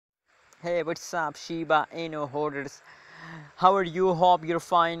Hey, what's up, Shiba Inu holders? How are you? Hope you're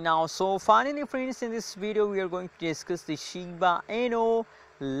fine now. So, finally, friends, in this video, we are going to discuss the Shiba Inu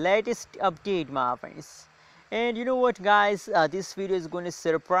latest update, my friends. And you know what, guys? This video is going to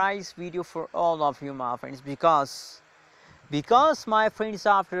surprise video for all of you, my friends, because my friends,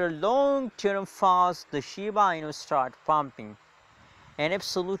 after a long-term fast, the Shiba Inu start pumping. And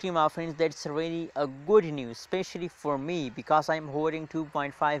absolutely, my friends, that's really a good news, especially for me, because I'm holding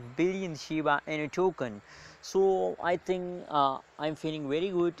 2.5 billion Shiba Inu token. So I think I'm feeling very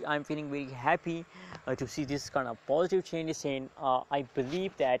good. I'm feeling very happy to see this kind of positive changes, and I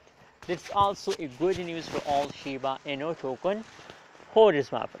believe that that's also a good news for all Shiba Inu token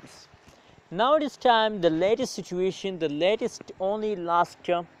holders, my friends. Now this time, the latest situation, the latest only last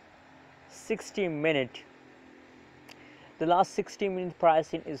 60 minutes. The last 60-minute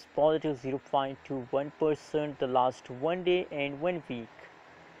pricing is positive 0.21%. The last 1 day and 1 week.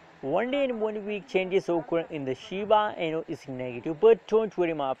 1 day and 1 week changes occur in the Shiba Inu is negative. But don't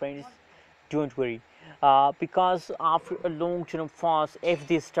worry, my friends. Don't worry. Because after a long-term fast, if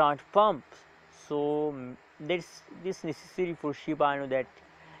they start pump, so this necessary for Shiba Inu that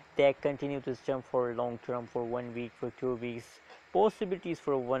they continue this jump for long term, for 1 week, for 2 weeks, possibilities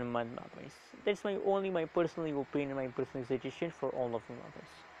for 1 month, my friends. That's my personal opinion, my personal suggestion for all of you, my friends.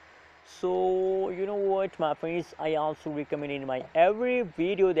 So you know what, my friends, I also recommend in my every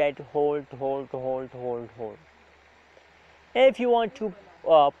video that hold. If you want to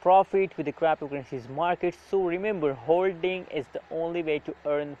profit with the cryptocurrencies market, so remember, holding is the only way to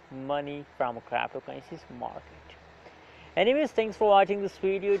earn money from cryptocurrencies market. Anyways, thanks for watching this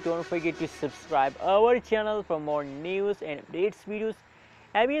video. Don't forget to subscribe our channel for more news and updates videos.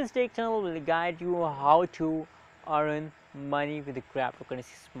 ABS Tech channel will guide you how to earn money with the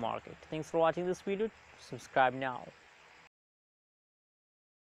cryptocurrencies market. Thanks for watching this video. Subscribe now.